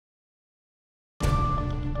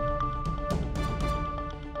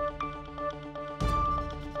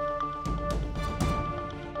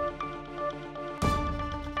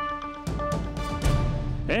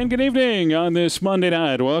And good evening on this Monday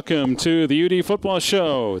night. Welcome to the UD Football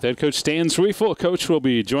Show. Head coach Stan Zwiefel. Coach will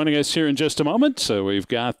be joining us here in just a moment. So we've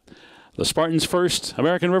got the Spartans' first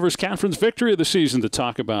American Rivers Conference victory of the season to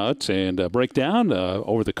talk about and break down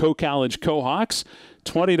over the Co-College Co-Hawks.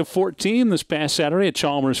 20-14 this past Saturday at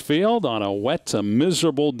Chalmers Field on a wet,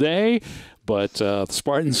 miserable day. But the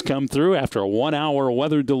Spartans come through after a 1-hour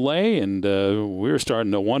weather delay, and we were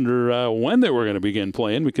starting to wonder when they were going to begin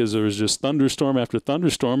playing because there was just thunderstorm after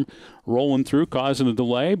thunderstorm rolling through, causing a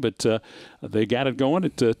delay. But they got it going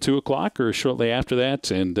at 2 o'clock or shortly after that,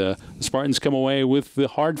 and the Spartans come away with the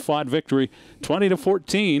hard-fought victory,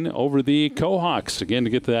 20-14 over the Co-Hawks, again to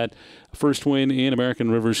get that first win in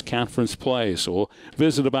American Rivers Conference play. So we'll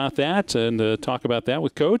visit about that and talk about that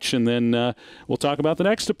with Coach, and then we'll talk about the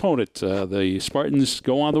next opponent. The Spartans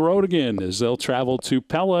go on the road again as they'll travel to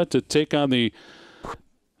Pella to take on the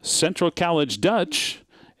Central College Dutch,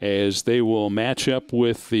 as they will match up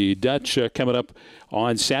with the Dutch coming up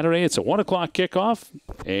on Saturday. It's a 1 o'clock kickoff,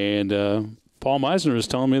 and Paul Meisner is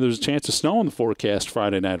telling me there's a chance of snow in the forecast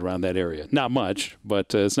Friday night around that area. Not much,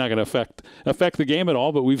 but it's not going to affect the game at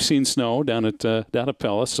all. But we've seen snow down at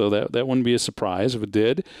Pella, so that wouldn't be a surprise if it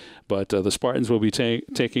did. But the Spartans will be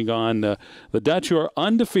taking on the Dutch, who are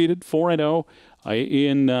undefeated, 4-0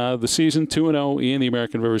 in the season, 2-0 in the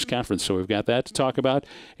American Rivers Conference. So we've got that to talk about.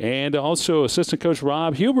 And also assistant coach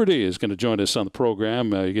Rob Huberty is going to join us on the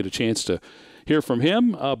program. You get a chance to hear from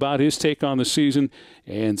him about his take on the season.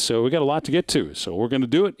 And so we got a lot to get to. So we're going to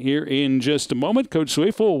do it here in just a moment. Coach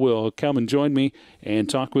Zwiefel will come and join me and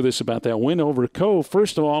talk with us about that win over Co.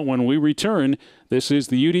 First of all, when we return, this is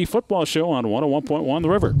the UD Football Show on 101.1 The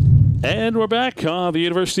River. And we're back on the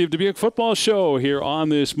University of Dubuque Football Show here on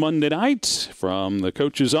this Monday night from the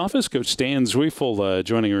coach's office. Coach Stan Zwiefel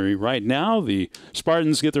joining me right now. The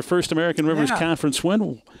Spartans get their first American Rivers Conference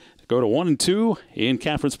win. Go to 1-2 in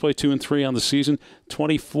conference play, 2-3 on the season.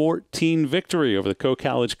 2014 victory over the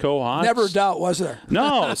Co-College Co-Hawks. Never a doubt, was there?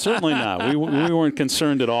 No, certainly not. We weren't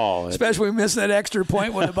concerned at all. Especially missing that extra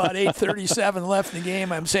point with about 8:37 left in the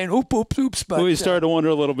game. I'm saying oops. But we started to wonder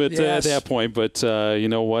a little bit yes. at that point. But you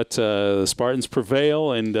know what? The Spartans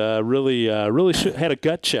prevail and really had a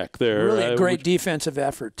gut check there. Really a great defensive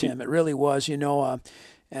effort, Tim. It really was. And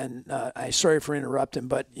I'm sorry for interrupting,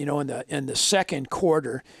 but in the second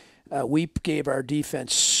quarter. We gave our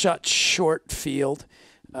defense such short field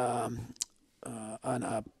on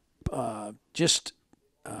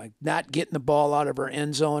not getting the ball out of our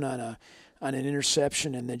end zone on an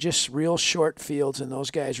interception, and then just real short fields. And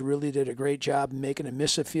those guys really did a great job making them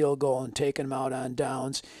miss a field goal and taking them out on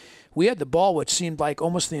downs. We had the ball, which seemed like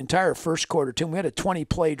almost the entire first quarter, Tim. We had a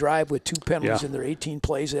 20-play drive with 2 penalties in their 18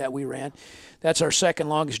 plays that we ran. That's our second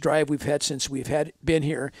longest drive we've had since been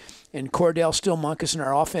here. And Cordell Stillmunkus and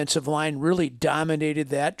our offensive line really dominated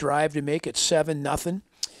that drive to make it 7-0.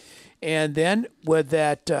 And then with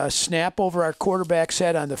that snap over our quarterback's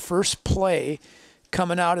head on the first play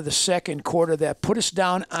coming out of the second quarter, that put us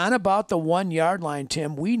down on about the 1-yard line,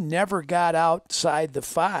 Tim. We never got outside the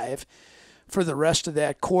 5 for the rest of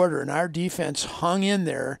that quarter, and our defense hung in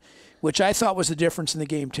there, which I thought was the difference in the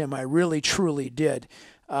game, Tim. I really, truly did.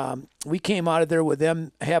 We came out of there with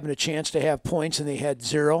them having a chance to have points, and they had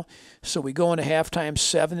 0. So we go into halftime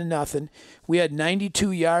 7-0. We had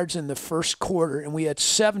 92 yards in the first quarter, and we had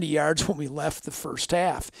 70 yards when we left the first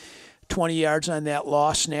half. 20 yards on that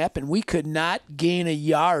lost snap, and we could not gain a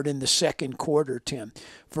yard in the second quarter, Tim.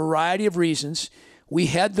 Variety of reasons. We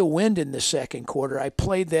had the wind in the second quarter. I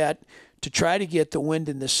played that to try to get the wind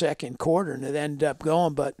in the second quarter, and it ended up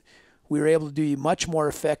going, but we were able to be much more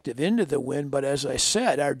effective into the wind. But as I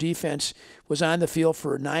said, our defense was on the field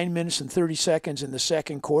for 9 minutes and 30 seconds in the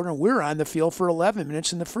second quarter, and we were on the field for 11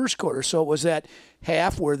 minutes in the first quarter. So it was that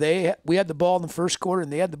half where we had the ball in the first quarter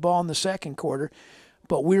and they had the ball in the second quarter,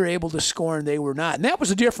 but we were able to score and they were not. And that was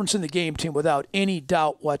the difference in the game, Tim, without any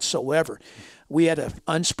doubt whatsoever. We had an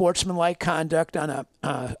unsportsmanlike conduct on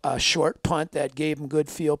a short punt that gave them good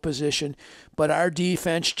field position, but our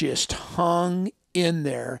defense just hung in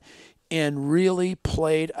there and really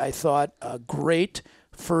played, I thought, a great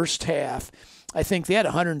first half. I think they had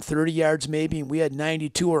 130 yards maybe, and we had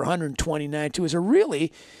 92 or 129. It was a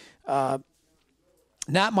really not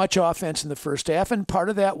much offense in the first half, and part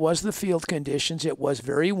of that was the field conditions. It was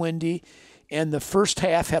very windy, and the first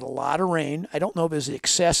half had a lot of rain. I don't know if it was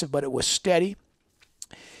excessive, but it was steady.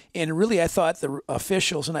 And really, I thought the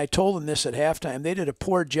officials, and I told them this at halftime, they did a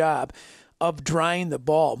poor job of drying the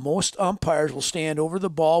ball. Most umpires will stand over the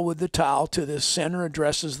ball with the towel till the center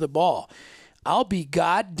addresses the ball. I'll be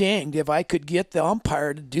god danged if I could get the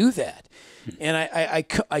umpire to do that. And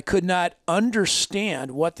I could not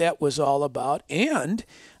understand what that was all about. And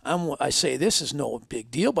I say this is no big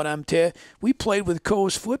deal, but we played with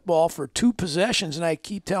Coe's football for 2 possessions, and I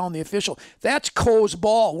keep telling the official, that's Coe's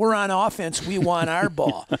ball. We're on offense. We want our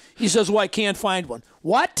ball. He says, well, I can't find one.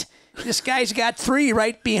 What? This guy's got 3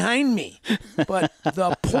 right behind me. But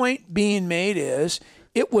the point being made is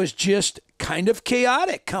it was just kind of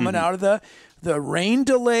chaotic coming out of the rain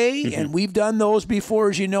delay, and we've done those before,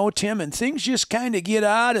 as you know, Tim, and things just kind of get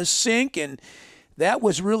out of sync, and that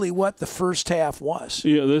was really what the first half was.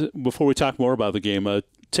 Yeah, before we talk more about the game,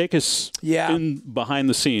 take us in behind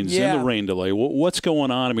the scenes in the rain delay. What's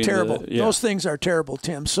going on? I mean, terrible. Those things are terrible,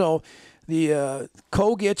 Tim. So the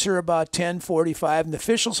Coe gets here about 10:45, and the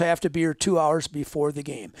officials have to be here 2 hours before the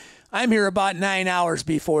game. I'm here about 9 hours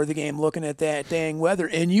before the game looking at that dang weather,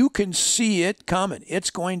 and you can see it coming.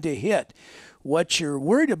 It's going to hit. What you're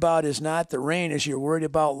worried about is not the rain, as you're worried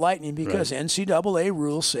about lightning, because NCAA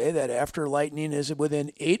rules say that after lightning is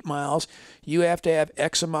within 8 miles, you have to have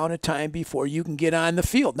X amount of time before you can get on the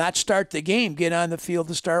field. Not start the game, get on the field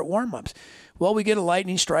to start warm-ups. Well, we get a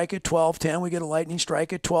lightning strike at 12:10, we get a lightning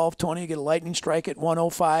strike at 12:20, we get a lightning strike at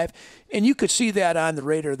 1:05, and you could see that on the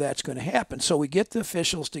radar that's going to happen. So we get the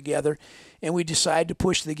officials together, and we decide to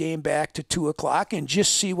push the game back to 2 o'clock and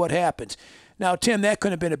just see what happens. Now, Tim, that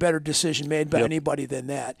couldn't have been a better decision made by anybody than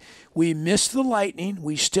that. We missed the lightning.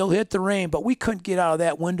 We still hit the rain, but we couldn't get out of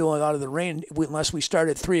that window and out of the rain unless we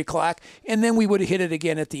started at 3 o'clock, and then we would have hit it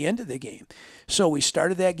again at the end of the game. So we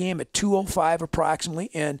started that game at 2:05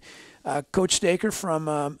 approximately, and Coach Staker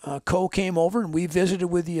from Coe came over, and we visited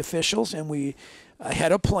with the officials, and we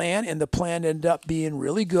had a plan, and the plan ended up being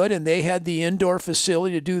really good, and they had the indoor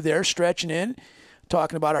facility to do their stretching in,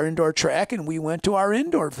 talking about our indoor track, and we went to our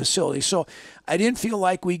indoor facility. So I didn't feel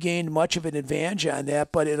like we gained much of an advantage on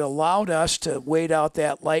that, but it allowed us to wait out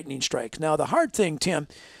that lightning strike. Now, the hard thing, Tim,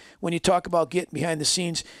 when you talk about getting behind the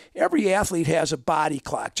scenes, every athlete has a body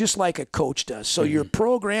clock, just like a coach does. So you're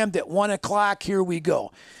programmed at 1 o'clock, here we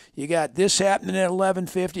go. You got this happening at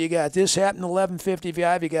 11:50, you got this happening at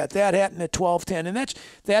 11:55, you got that happening at 12:10, and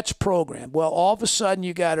that's programmed. Well, all of a sudden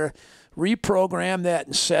you got to reprogram that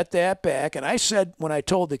and set that back. And I said, when I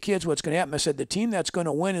told the kids what's going to happen, I said the team that's going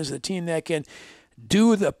to win is the team that can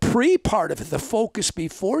do the pre-part of it, the focus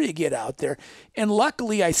before you get out there. And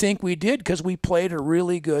luckily, I think we did, because we played a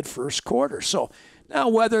really good first quarter. So now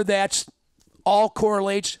whether that's all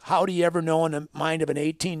correlates, how do you ever know in the mind of an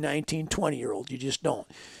 18, 19, 20-year-old? You just don't.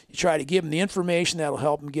 You try to give them the information that'll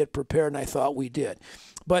help them get prepared, and I thought we did.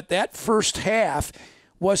 But that first half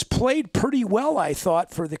was played pretty well, I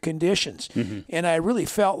thought, for the conditions. And I really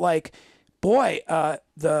felt like, boy,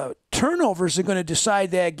 the turnovers are going to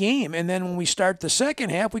decide that game. And then when we start the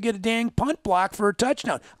second half, we get a dang punt block for a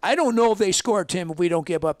touchdown. I don't know if they score, Tim, if we don't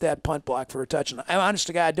give up that punt block for a touchdown. I'm honest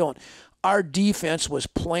to God, I don't. Our defense was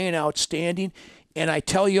playing outstanding. And I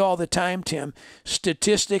tell you all the time, Tim,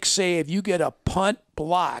 statistics say if you get a punt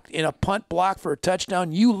block for a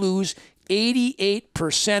touchdown, you lose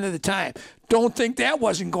 88% of the time. Don't think that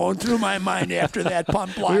wasn't going through my mind after that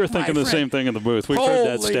punt block. We were thinking the same thing in the booth. We've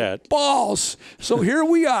heard that stat. Balls. So here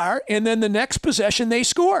we are, and then the next possession they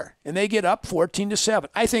score, and they get up 14-7.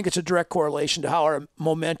 I think it's a direct correlation to how our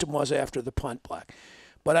momentum was after the punt block.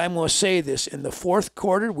 But I'm going to say this. In the fourth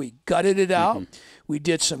quarter, we gutted it out. We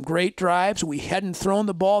did some great drives. We hadn't thrown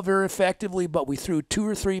the ball very effectively, but we threw 2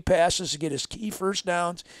 or 3 passes to get us key first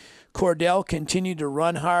downs. Cordell continued to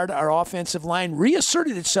run hard. Our offensive line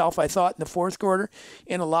reasserted itself, I thought, in the fourth quarter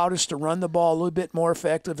and allowed us to run the ball a little bit more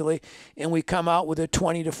effectively, and we come out with a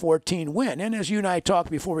 20-14 win. And as you and I talked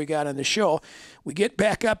before we got on the show, we get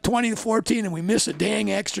back up 20-14 and we miss a dang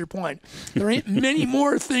extra point. There ain't many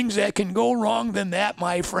more things that can go wrong than that,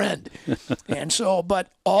 my friend. And so, but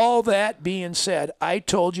all that being said, I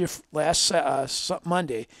told you last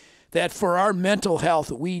Monday that for our mental health,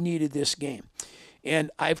 we needed this game.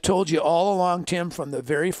 And I've told you all along, Tim, from the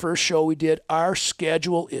very first show we did, our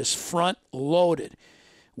schedule is front-loaded.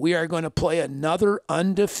 We are going to play another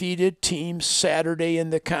undefeated team Saturday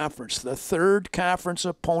in the conference, the third conference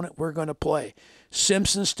opponent we're going to play.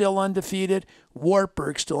 Simpson's still undefeated.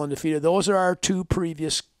 Wartburg's still undefeated. Those are our 2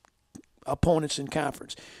 previous opponents in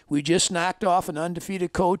conference. We just knocked off an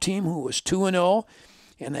undefeated Coe team who was 2-0.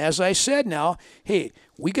 And as I said now, hey,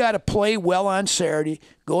 we got to play well on Saturday,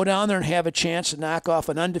 go down there and have a chance to knock off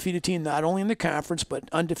an undefeated team, not only in the conference, but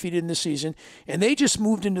undefeated in the season. And they just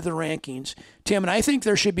moved into the rankings, Tim, and I think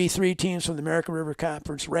there should be 3 teams from the American River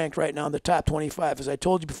Conference ranked right now in the top 25. As I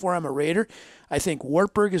told you before, I'm a Raider. I think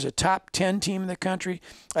Wartburg is a top 10 team in the country.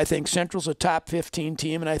 I think Central's a top 15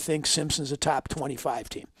 team, and I think Simpson's a top 25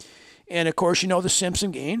 team. And, of course, the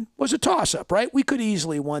Simpson game was a toss-up, right? We could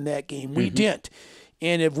easily won that game. We didn't.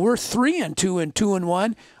 And if we're 3-2 and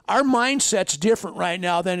 2-1, our mindset's different right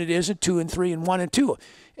now than it is at 2-3 and 1-2.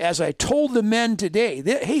 As I told the men today,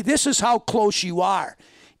 hey, this is how close you are.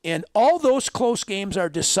 And all those close games are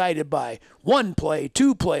decided by 1 play,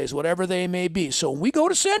 2 plays, whatever they may be. So when we go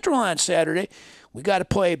to Central on Saturday, we got to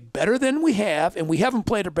play better than we have, and we haven't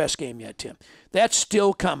played our best game yet, Tim. That's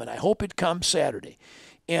still coming. I hope it comes Saturday.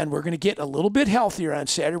 And we're going to get a little bit healthier on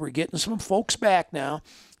Saturday. We're getting some folks back now,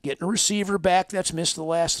 getting a receiver back that's missed the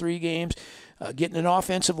last 3 games, getting an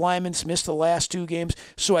offensive lineman that's missed the last 2 games.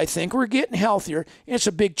 So I think we're getting healthier. And it's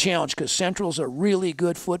a big challenge because Central's a really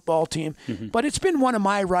good football team. But it's been one of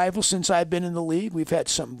my rivals since I've been in the league. We've had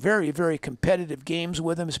some very, very competitive games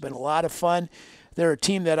with them. It's been a lot of fun. They're a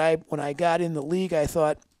team that when I got in the league, I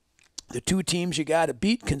thought, the 2 teams you got to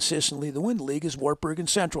beat consistently to win the league is Wartburg and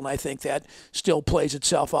Central, and I think that still plays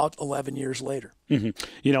itself out 11 years later.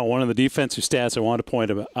 One of the defensive stats I want to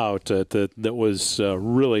point out that was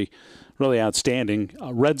really outstanding,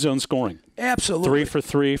 red zone scoring. Absolutely. 3 for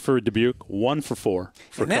 3 for Dubuque, 1 for 4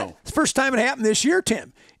 for Co. That's the first time it happened this year,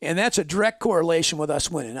 Tim, and that's a direct correlation with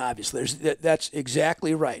us winning, obviously. That's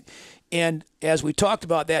exactly right. And as we talked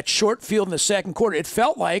about that short field in the second quarter, it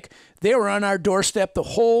felt like they were on our doorstep the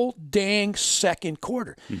whole dang second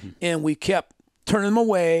quarter. And we kept turning them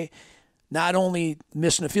away, not only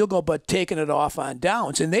missing a field goal, but taking it off on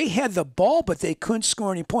downs. And they had the ball, but they couldn't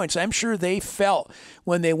score any points. I'm sure they felt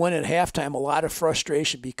when they went at halftime a lot of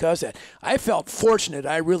frustration because of that. I felt fortunate.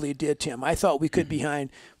 I really did, Tim. I thought we could be behind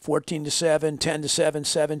 14-7, 10-7,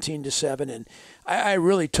 17-7. And I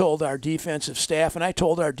really told our defensive staff, and I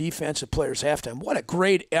told our defensive players halftime, what a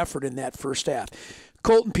great effort in that first half.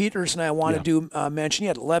 Colton Peterson, I want to mention, he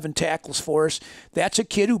had 11 tackles for us. That's a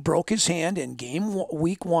kid who broke his hand in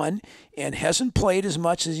week 1 and hasn't played as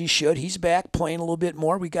much as he should. He's back playing a little bit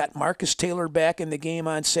more. We got Marcus Taylor back in the game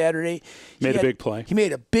on Saturday. Made a big play. He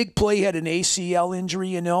made a big play. He had an ACL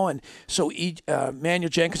injury, and so Manuel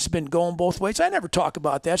Jenkins has been going both ways. I never talk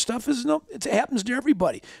about that stuff. It happens to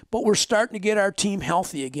everybody. But we're starting to get our team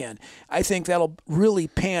healthy again. I think that'll really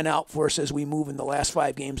pan out for us as we move in the last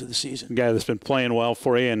 5 games of the season. A guy that's been playing well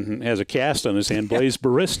for you and has a cast on his hand, Blaze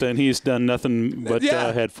Barista, and he's done nothing but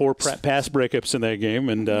had 4 pass breakups in that game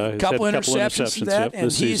and couple interceptions that,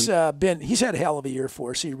 and season. He's had a hell of a year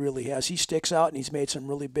for us. He really has. He sticks out, and he's made some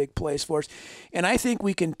really big plays for us. And I think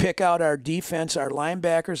we can pick out our defense, our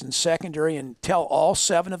linebackers, and secondary, and tell all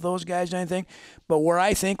 7 of those guys anything. But where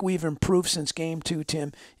I think we've improved since game 2,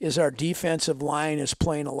 Tim, is our defensive line is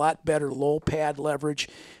playing a lot better low pad leverage,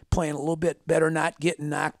 playing a little bit better, not getting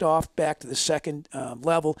knocked off back to the second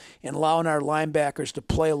level, and allowing our linebackers to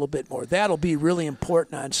play a little bit more. That'll be really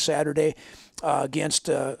important on Saturday against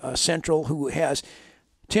Central, who has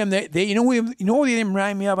Tim. They what they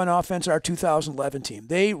remind me of on offense? Our 2011 team.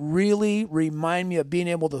 They really remind me of being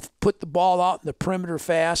able to put the ball out in the perimeter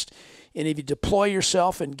fast. And if you deploy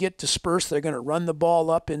yourself and get dispersed, they're going to run the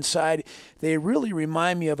ball up inside. They really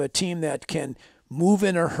remind me of a team that can move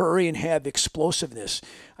in a hurry and have explosiveness.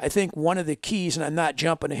 I think one of the keys, and I'm not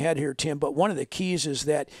jumping ahead here, Tim, but one of the keys is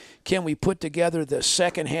that can we put together the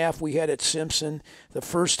second half we had at Simpson, the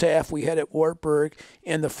first half we had at Wartburg,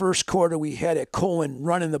 and the first quarter we had at Cohen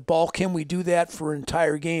running the ball. Can we do that for an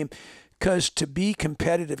entire game? Because to be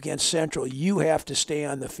competitive against Central, you have to stay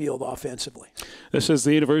on the field offensively. This is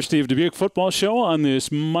the University of Dubuque football show on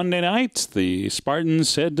this Monday night. The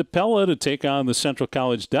Spartans head to Pella to take on the Central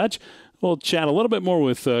College Dutch. We'll chat a little bit more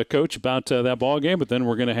with Coach about that ball game, but then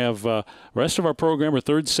we're going to have the rest of our program, our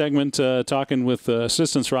third segment, talking with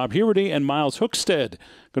assistants Rob Huberty and Miles Hookstead,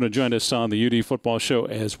 going to join us on the UD football show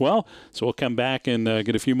as well. So we'll come back and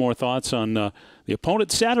get a few more thoughts on the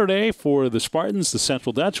opponent Saturday for the Spartans, the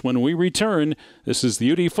Central Dutch, when we return. This is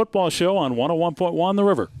the UD football show on 101.1 The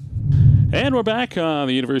River. And we're back on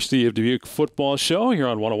the University of Dubuque football show here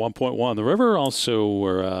on 101.1 The River. Also,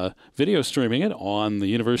 we're video streaming it on the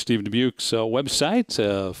University of Dubuque's website,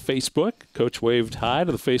 Facebook. Coach waved hi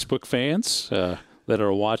to the Facebook fans. that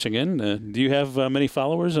are watching in. Do you have many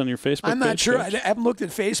followers on your Facebook page? I'm not sure. I Coach? haven't looked at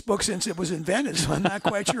Facebook since it was invented, so I'm not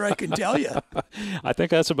quite sure I can tell you. I think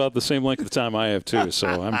that's about the same length of time I have too,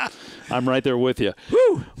 so I'm right there with you.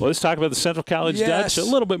 Whew. Well, let's talk about the Central College Yes. Dutch a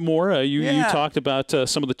little bit more. You Yeah. talked about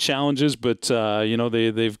some of the challenges, but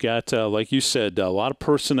they've got like you said, a lot of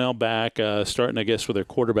personnel back, starting I guess with their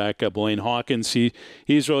quarterback Blaine Hawkins.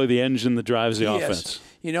 He's really the engine that drives the offense.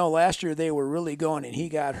 Last year they were really going, and he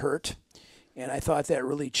got hurt. And I thought that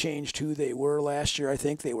really changed who they were last year. I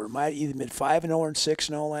think they were either mid 5-0 or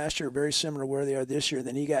 6-0 last year, very similar to where they are this year.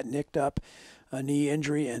 Then he got nicked up, a knee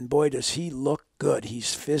injury, and boy, does he look good.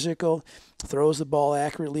 He's physical, throws the ball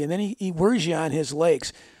accurately, and then he worries you on his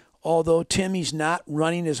legs. Although, Tim, he's not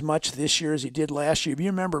running as much this year as he did last year. If you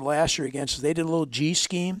remember last year they did a little G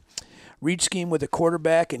scheme, read scheme with the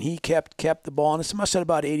quarterback, and he kept the ball. And it must have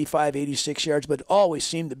about 85, 86 yards, but it always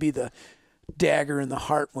seemed to be the dagger in the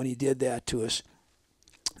heart when he did that to us.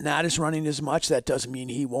 Not as running as much. That doesn't mean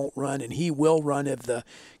he won't run, and he will run if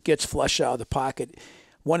gets flushed out of the pocket.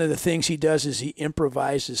 One of the things he does is he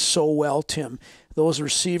improvises so well, Tim. Those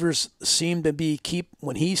receivers seem to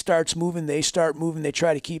when he starts moving, they start moving. They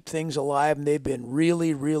try to keep things alive, and they've been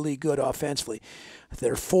really, really good offensively.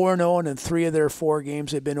 They're 4-0, and in 3 of their 4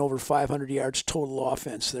 games, they've been over 500 yards total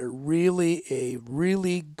offense. They're really a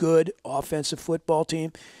really good offensive football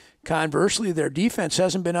team. Conversely, their defense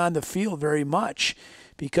hasn't been on the field very much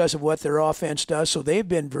because of what their offense does. So they've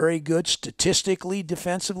been very good statistically,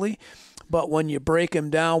 defensively. But when you break them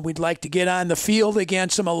down, we'd like to get on the field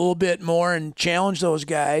against them a little bit more and challenge those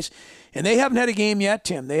guys. And they haven't had a game yet,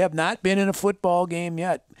 Tim. They have not been in a football game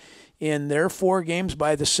yet. In their 4 games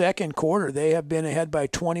by the second quarter, they have been ahead by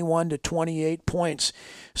 21 to 28 points.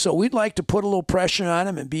 So we'd like to put a little pressure on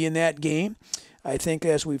them and be in that game. I think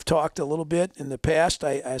as we've talked a little bit in the past,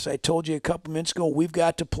 as I told you a couple minutes ago, we've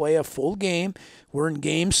got to play a full game. We're in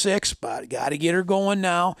Game 6, but got to get her going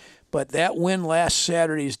now. But that win last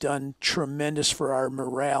Saturday has done tremendous for our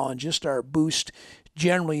morale and just our boost.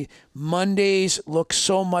 Generally, Mondays look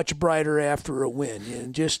so much brighter after a win,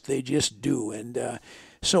 and they just do. And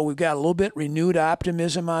so we've got a little bit renewed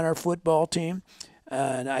optimism on our football team.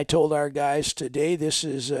 And I told our guys today this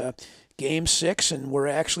is Game 6, and we're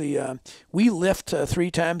actually we lift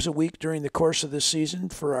 3 times a week during the course of the season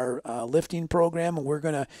for our lifting program, and we're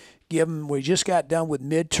going to give them. We just got done with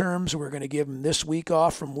midterms. We're going to give them this week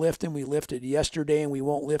off from lifting. We lifted yesterday, and we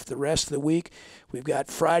won't lift the rest of the week. We've got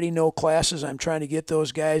Friday no classes. I'm trying to get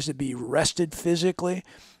those guys to be rested physically,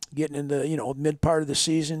 getting in the mid part of the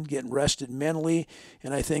season, getting rested mentally,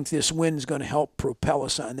 and I think this win is going to help propel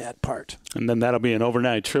us on that part. And then that'll be an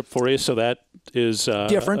overnight trip for you, so that is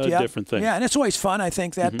different, a different thing. Yeah, and it's always fun. I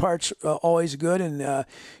think that part's always good. And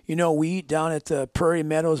we eat down at the Prairie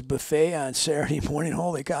Meadows buffet on Saturday morning.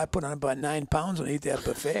 Holy cow, I put on about 9 pounds when I eat that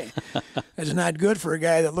buffet. It's not good for a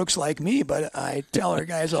guy that looks like me, but I tell our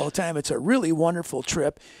guys all the time it's a really wonderful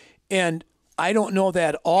trip. And I don't know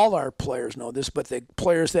that all our players know this, but the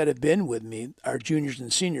players that have been with me, our juniors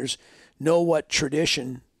and seniors, know what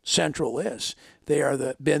tradition Central is. They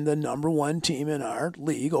are been the number 1 team in our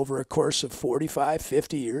league over a course of 45,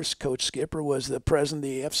 50 years. Coach Skipper was the president of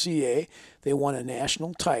the FCA. They won a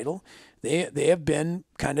national title. They have been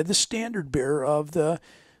kind of the standard bearer of the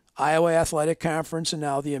Iowa Athletic Conference and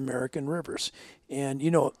now the American Rivers. And,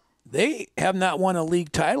 they have not won a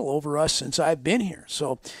league title over us since I've been here.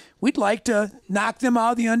 So we'd like to knock them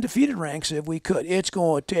out of the undefeated ranks if we could. It's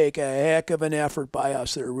going to take a heck of an effort by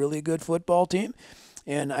us. They're a really good football team.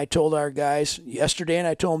 And I told our guys yesterday, and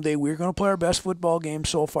I told them we're going to play our best football game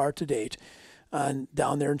so far to date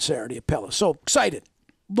down there in Saturday at Pella. So excited.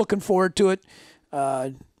 Looking forward to it.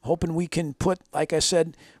 Hoping we can put, like I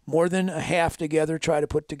said, more than a half together, try to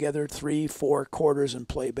put together 3-4 quarters and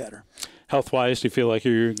play better. Health-wise, do you feel like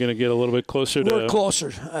you're going to get a little bit closer to? We're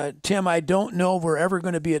closer. Tim, I don't know if we're ever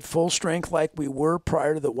going to be at full strength like we were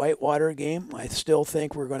prior to the Whitewater game. I still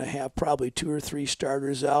think we're going to have probably 2 or 3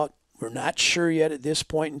 starters out. We're not sure yet at this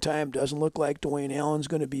point in time. Doesn't look like Dwayne Allen's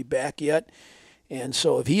going to be back yet. And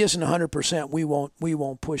so if he isn't 100%, we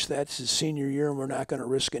won't push that. It's his senior year, and we're not going to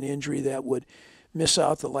risk an injury that would miss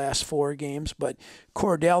out the last 4 games. But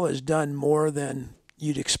Cordell has done more than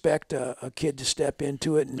you'd expect a kid to step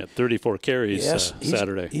into it. And 34 carries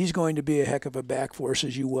Saturday. He's going to be a heck of a back for us,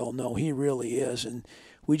 as you well know. He really is. And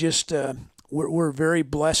we just we're very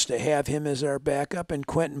blessed to have him as our backup. And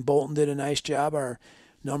Quentin Bolton did a nice job, our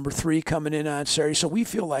number 3 coming in on Saturday. So we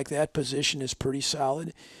feel like that position is pretty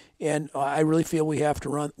solid. And I really feel we have to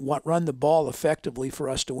run the ball effectively for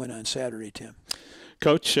us to win on Saturday, Tim.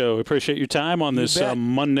 Coach, we appreciate your time on this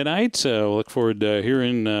Monday night. We'll look forward to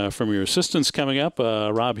hearing from your assistants coming up,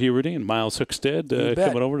 Rob Huberty and Miles Hookstead,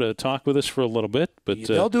 coming over to talk with us for a little bit. But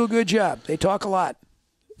they'll do a good job. They talk a lot.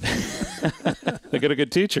 They got a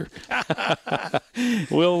good teacher.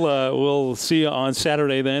 We'll see you on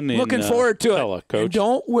Saturday then. Looking forward to it. Coach. And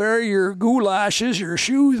don't wear your goulashes, your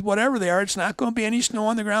shoes, whatever they are. It's not going to be any snow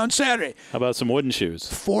on the ground Saturday. How about some wooden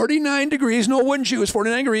shoes? 49 degrees, no wooden shoes.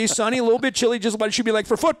 49 degrees, sunny, a little bit chilly, just what it should be like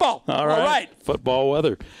for football. All right. Football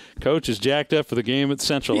weather. Coach is jacked up for the game at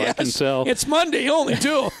Central. Yes, I can tell. It's Monday only,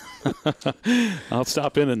 too. I'll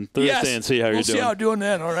stop in on Thursday and see how you're doing. We'll see how I'm doing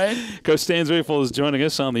that, all right? Coach Stan Zwiefel is joining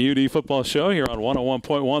us on the UD Football Show here on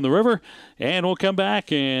 101.1 The River. And we'll come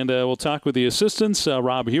back and we'll talk with the assistants,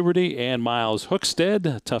 Rob Huberty and Miles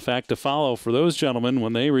Hookstead. Tough act to follow for those gentlemen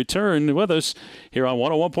when they return with us here on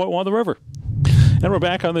 101.1 The River. And we're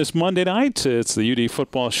back on this Monday night. It's the UD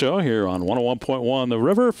Football Show here on 101.1 The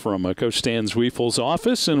River from Coach Stan Zwiefel's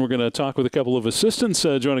office. And we're going to talk with a couple of assistants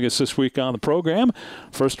joining us this week on the program.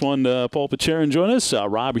 First one, pulpit chair and join us,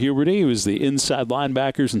 Rob Huberty, who is the inside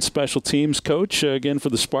linebackers and special teams coach again for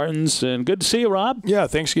the Spartans. And good to see you, Rob. Yeah,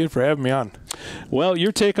 thanks again for having me on. Well,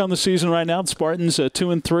 your take on the season right now, the Spartans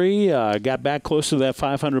 2-3, got back close to that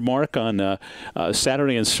 500 mark on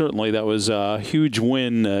Saturday, and certainly that was a huge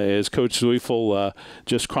win as Coach Zwiefel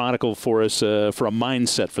just chronicled for us for a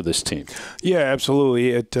mindset for this team. Yeah, absolutely.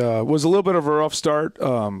 It was a little bit of a rough start.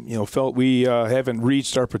 Felt we haven't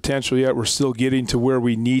reached our potential yet. We're still getting to where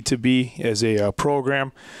we need to be as a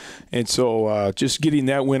program. And so just getting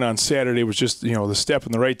that win on Saturday was just, the step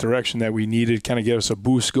in the right direction that we needed, kind of get us a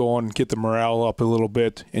boost going, get the morale up a little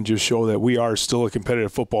bit, and just show that we are still a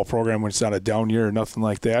competitive football program when it's not a down year or nothing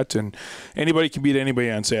like that. And anybody can beat anybody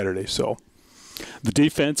on Saturday. So the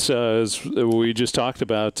defense, as we just talked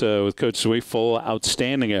about with Coach Zwiefel,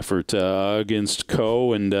 outstanding effort against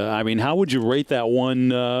Co. And, how would you rate that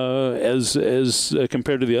one as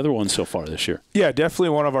compared to the other ones so far this year? Yeah, definitely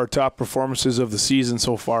one of our top performances of the season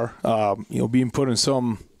so far. Being put in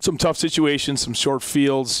some tough situations, some short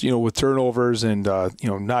fields, with turnovers and,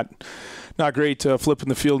 not great flipping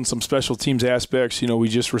the field in some special teams aspects. We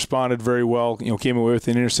just responded very well. Came away with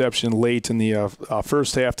an interception late in the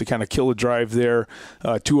first half to kind of kill a drive there.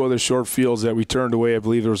 Two other short fields that we turned away. I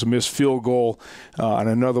believe there was a missed field goal on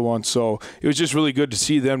another one. So it was just really good to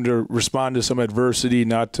see them to respond to some adversity,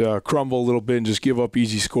 not crumble a little bit and just give up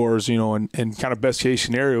easy scores, and kind of best case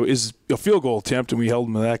scenario is a field goal attempt, and we held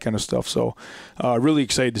them to that kind of stuff. So really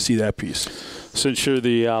excited to see that piece. Since you're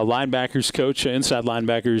the linebackers coach, inside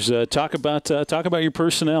linebackers, talk about your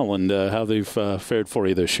personnel and how they've fared for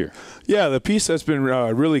you this year. Yeah, the piece that's been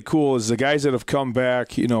really cool is the guys that have come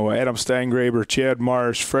back. Adam Steingraber, Chad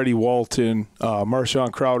Marsh, Freddie Walton,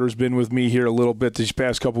 Marshawn Crowder's been with me here a little bit these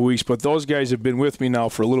past couple of weeks, but those guys have been with me now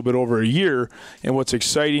for a little bit over a year. And what's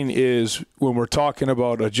exciting is when we're talking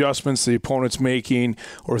about adjustments the opponent's making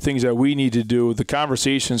or things that we need to do, the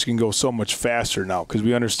conversations can go so much faster now because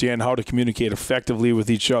we understand how to communicate effectively with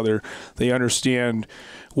each other. They understand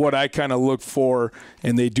what I kind of look for,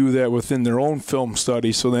 and they do that within their own film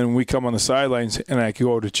study. So then when we come on the sidelines, and I can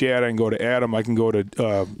go to Chad, I can go to Adam, I can go to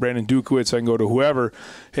Brandon Dukowitz, I can go to whoever.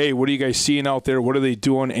 Hey, what are you guys seeing out there? What are they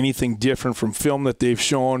doing? Anything different from film that they've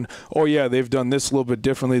shown? Oh, yeah, they've done this a little bit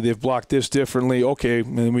differently. They've blocked this differently. Okay,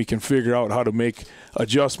 and then we can figure out how to make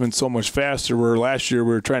adjustments so much faster, where last year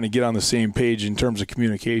we were trying to get on the same page in terms of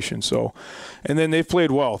communication. So, and then they've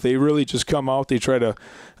played well. They really just come out. They try to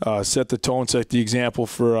set the tone, set the example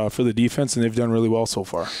for the defense, and they've done really well so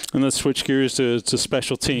far. And let's switch gears to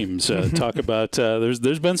special teams. Talk about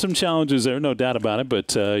there's been some challenges there, no doubt about it.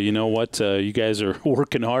 But you know what? You guys are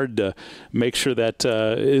working hard to make sure that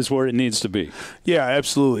is where it needs to be. Yeah,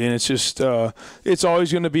 absolutely. And it's just it's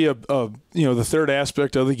always going to be the third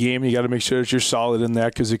aspect of the game. You got to make sure that you're solid in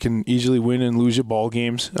that because it can easily win and lose you ball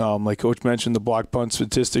games. Like Coach mentioned, the block punt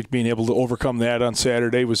statistic, being able to overcome that on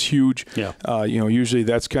Saturday was huge. Yeah. Usually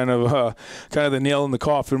that's kind of the nail in the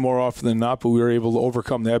coffin more often than not, but we were able to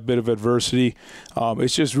overcome that bit of adversity.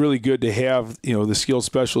 It's just really good to have the skilled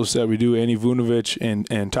specialists that we do. Andy Vunovich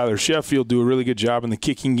and Tyler Sheffield do a really good job in the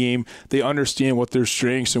kicking game. They understand what their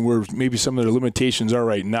strengths and where maybe some of their limitations are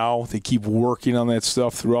right now. They keep working on that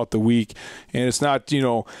stuff throughout the week, and it's not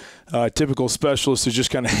typical specialists who just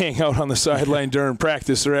kind of hang out on the sideline during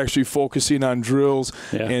practice. They're actually focusing on drills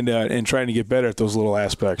and trying to get better at those little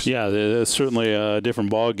aspects. Yeah, it's certainly a different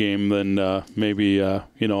ball game than maybe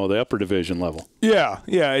the upper division level. Yeah,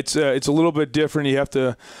 it's a little bit different. You have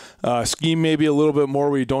to scheme maybe a little bit more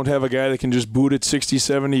where you don't have a guy that can just boot it 60,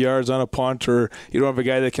 70 yards on a punt, or you don't have a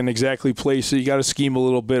guy that can exactly place it. You got to scheme a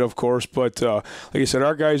little bit, of course. But like I said,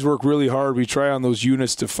 our guys work really hard. We try on those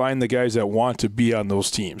units to find the guys that want to be on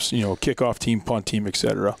those teams, kickoff team, punt team,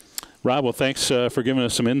 etc. Rob, well, thanks for giving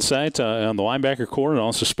us some insight on the linebacker core and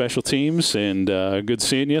also special teams. And good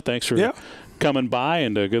seeing you. Thanks for coming by,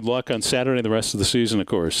 and good luck on Saturday and the rest of the season, of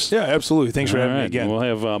course. Yeah, absolutely. Thanks for having me again. We'll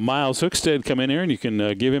have Miles Hookstead come in here, and you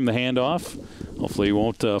can give him the handoff. Hopefully he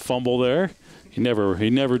won't fumble there. He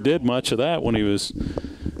never did much of that when he was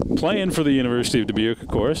playing for the University of Dubuque, of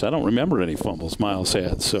course. I don't remember any fumbles Miles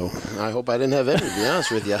had. So I hope I didn't have any, to be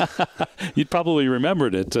honest with you. You'd probably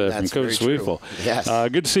remembered it from Coach Sweefel. Yes.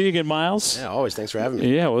 Good to see you again, Miles. Yeah, always. Thanks for having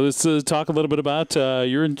me. Yeah, well, let's talk a little bit about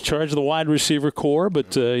you're in charge of the wide receiver core,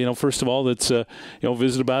 but first of all, let's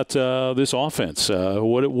visit about this offense.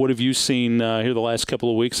 What have you seen here the last couple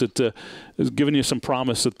of weeks that has given you some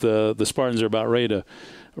promise that the Spartans are about ready to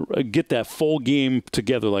get that full game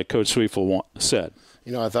together, like Coach Sweefel said?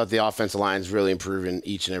 I thought the offensive line is really improving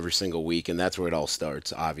each and every single week, and that's where it all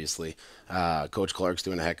starts, obviously. Coach Clark's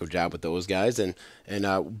doing a heck of a job with those guys and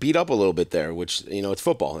beat up a little bit there, which, it's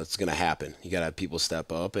football. It's going to happen. You got to have people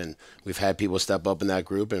step up, and we've had people step up in that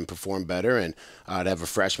group and perform better. And to have a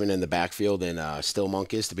freshman in the backfield and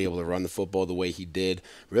Stillmunkus to be able to run the football the way he did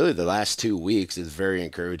really the last 2 weeks is very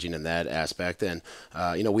encouraging in that aspect. And,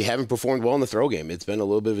 we haven't performed well in the throw game. It's been a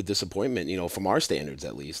little bit of a disappointment, from our standards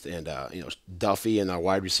at least. And, Duffy and our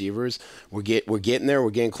wide receivers, we're getting there.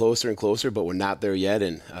 We're getting closer and closer, but we're not there yet.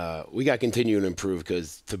 And we got to continue to improve,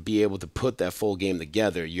 because to be able to put that full game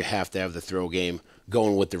together, you have to have the throw game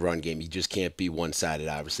going with the run game. You just can't be one-sided,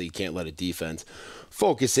 obviously. You can't let a defense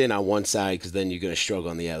focus in on one side, because then you're going to struggle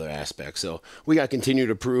on the other aspect. So we got to continue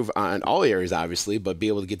to improve on all areas, obviously, but be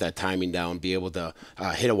able to get that timing down, be able to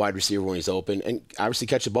hit a wide receiver when he's open, and obviously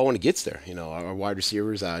catch the ball when it gets there. Our wide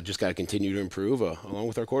receivers just got to continue to improve along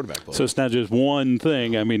with our quarterback play. So it's not just one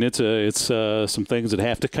thing. I mean, it's some things that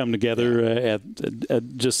have to come together at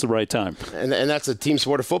just the right time. And that's a team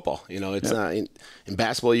sport of football. It's not in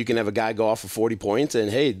basketball. You can have a guy go off for 40 points, and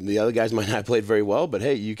hey, the other guys might not have played very well, but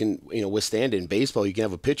hey, you can withstand it. In baseball, you can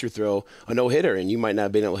have a pitcher throw a no-hitter, and you might not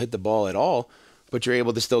have been able to hit the ball at all, but you're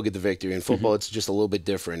able to still get the victory. In football, it's just a little bit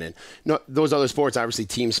different. And those other sports, obviously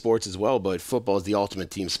team sports as well, but football is the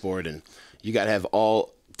ultimate team sport, and you got to have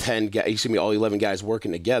all 11 guys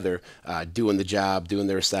working together, doing the job, doing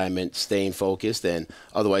their assignment, staying focused, and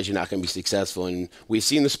otherwise you're not going to be successful. And we've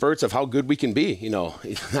seen the spurts of how good we can be. Not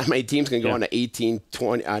many teams can go on an 18,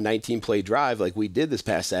 20, 19-play drive like we did this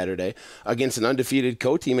past Saturday against an undefeated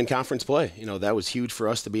co-team in conference play. That was huge for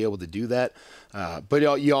us to be able to do that. But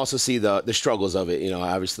you also see the struggles of it.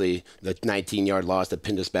 Obviously the 19-yard loss that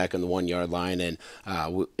pinned us back on the 1-yard line, and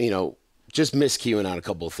just miscuing on a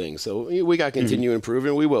couple of things. So we got to continue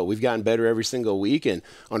improving. We will. We've gotten better every single week. And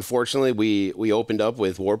unfortunately, we opened up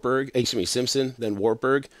with Simpson, then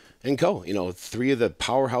Wartburg, and Co. 3 of the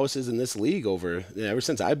powerhouses in this league ever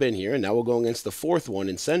since I've been here. And now we'll go against the 4th one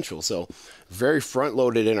in Central. So very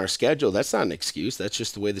front-loaded in our schedule. That's not an excuse. That's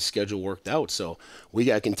just the way the schedule worked out. So we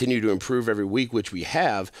got to continue to improve every week, which we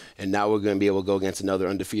have. And now we're going to be able to go against another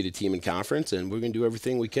undefeated team in conference. And we're going to do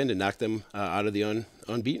everything we can to knock them out of the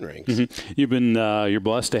unbeaten ranks. You're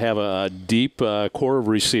blessed to have a deep core of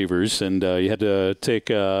receivers, and you had to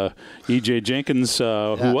take E.J. Jenkins,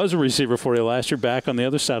 who was a receiver for you last year, back on the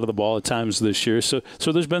other side of the ball at times this year. So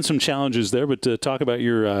there's been some challenges there, but talk about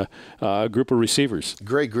your group of receivers.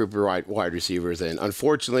 Great group of wide receivers, and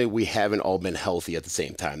unfortunately, we haven't all been healthy at the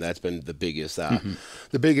same time. That's been the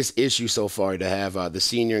biggest issue so far, to have the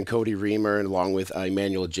senior and Cody Reamer, and along with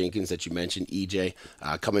Emmanuel Jenkins that you mentioned, EJ,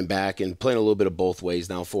 coming back and playing a little bit of both ways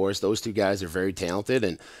now for us. Those 2 guys are very talented,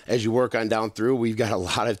 and as you work on down through, we've got a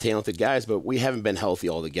lot of talented guys, but we haven't been healthy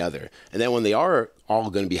all together. And then when they are all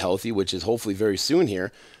going to be healthy, which is hopefully very soon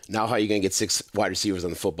here, now how are you going to get 6 wide receivers on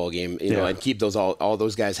the football game, and keep those all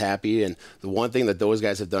those guys happy? And the one thing that those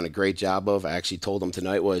guys have done a great job of, I actually told them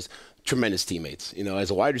tonight, was tremendous teammates. As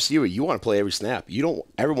a wide receiver, you want to play every snap. You don't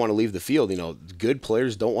ever want to leave the field. Good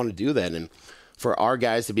players don't want to do that. And for our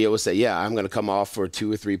guys to be able to say, yeah, I'm going to come off for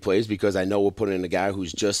 2 or 3 plays because I know we're putting in a guy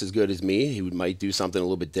who's just as good as me. He might do something a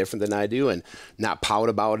little bit different than I do, and not pout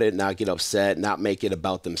about it, not get upset, not make it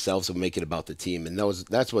about themselves, but make it about the team. And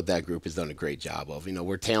that's what that group has done a great job of.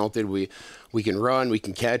 We're talented. We can run, we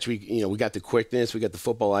can catch, we got the quickness, we got the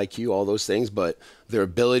football IQ, all those things, but their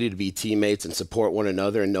ability to be teammates and support one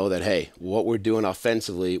another and know that, hey, what we're doing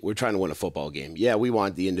offensively, we're trying to win a football game. Yeah, we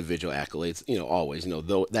want the individual accolades, always,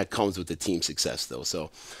 though that comes with the team success. process, though.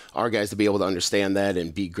 So our guys to be able to understand that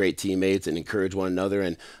and be great teammates and encourage one another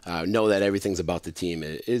and know that everything's about the team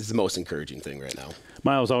is the most encouraging thing right now.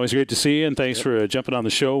 Miles, always great to see you, and thanks for jumping on the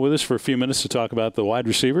show with us for a few minutes to talk about the wide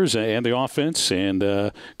receivers and the offense. And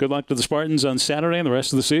good luck to the Spartans on Saturday and the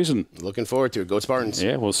rest of the season. Looking forward to it. Go Spartans.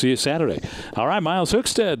 Yeah, we'll see you Saturday. All right, Miles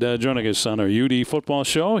Hookstead joining us on our UD football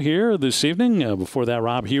show here this evening. Before that,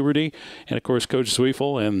 Rob Huberty and, of course, Coach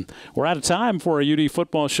Zwiefel. And we're out of time for our UD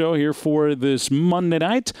football show here for this Monday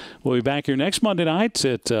night. We'll be back here next Monday night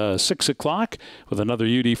at 6 o'clock with another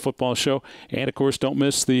UD football show. And, of course, don't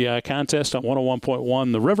miss the contest on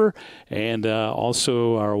 101.1 The River, and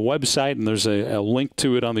also our website, and there's a link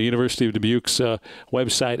to it on the University of Dubuque's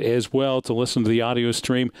website as well to listen to the audio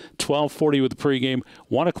stream. 12:40 with the pregame,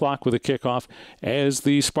 1 o'clock with the kickoff as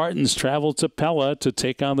the Spartans travel to Pella to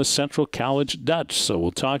take on the Central College Dutch. So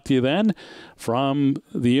we'll talk to you then from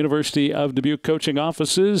the University of Dubuque coaching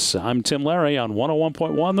offices. I'm Tim Larry on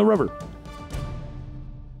 101.1 The River.